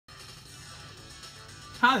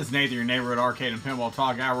Hi, this is Nathan, your neighborhood arcade and pinball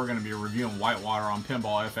talk guy. We're going to be reviewing Whitewater on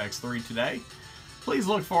Pinball FX3 today. Please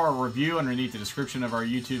look for our review underneath the description of our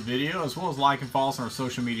YouTube video, as well as like and follow us on our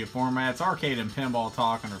social media formats, Arcade and Pinball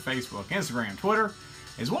Talk on our Facebook, Instagram, Twitter,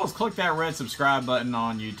 as well as click that red subscribe button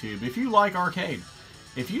on YouTube. If you like arcade,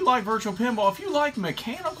 if you like virtual pinball, if you like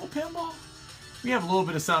mechanical pinball, we have a little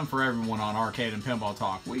bit of something for everyone on Arcade and Pinball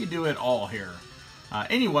Talk. We do it all here.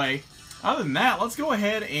 Anyway, other than that, let's go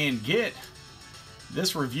ahead and get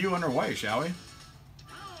this review underway, shall we?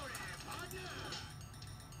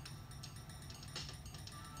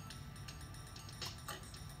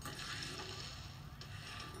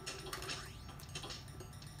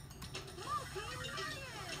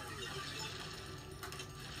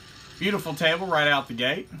 Beautiful table right out the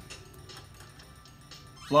gate.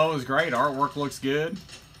 Flow is great. Artwork looks good.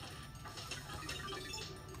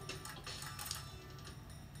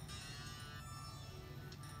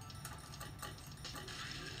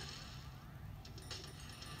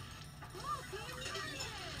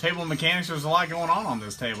 Table mechanics, there's a lot going on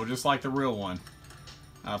this table, just like the real one.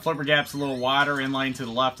 Flipper gap's a little wider, in lane to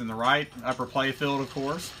the left and the right. Upper play field, of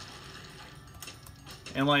course.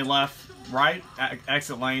 In lane left, right.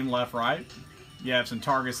 Exit lane left, right. You have some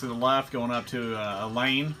targets to the left going up to a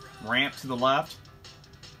lane ramp to the left.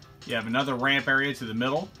 You have another ramp area to the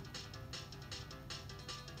middle.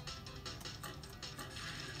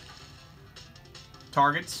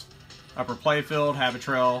 Targets, upper play field, habit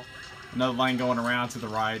trail, another lane going around to the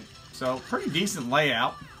right. So pretty decent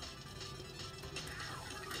layout.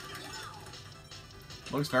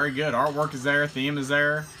 Looks very good. Artwork is there, theme is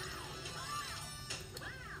there.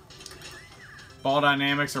 Ball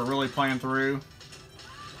dynamics are really playing through.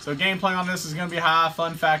 So gameplay on this is going to be high.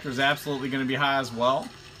 Fun factor is absolutely going to be high as well.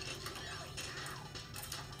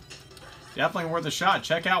 Definitely worth a shot.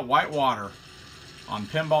 Check out Whitewater on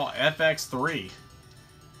Pinball FX3.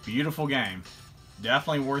 Beautiful game.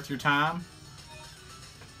 Definitely worth your time.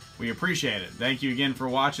 We appreciate it. Thank you again for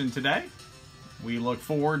watching today. We look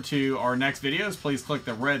forward to our next videos. Please click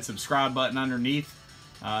the red subscribe button underneath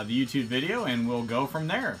the YouTube video and we'll go from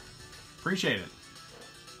there. Appreciate it.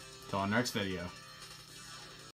 Till our next video.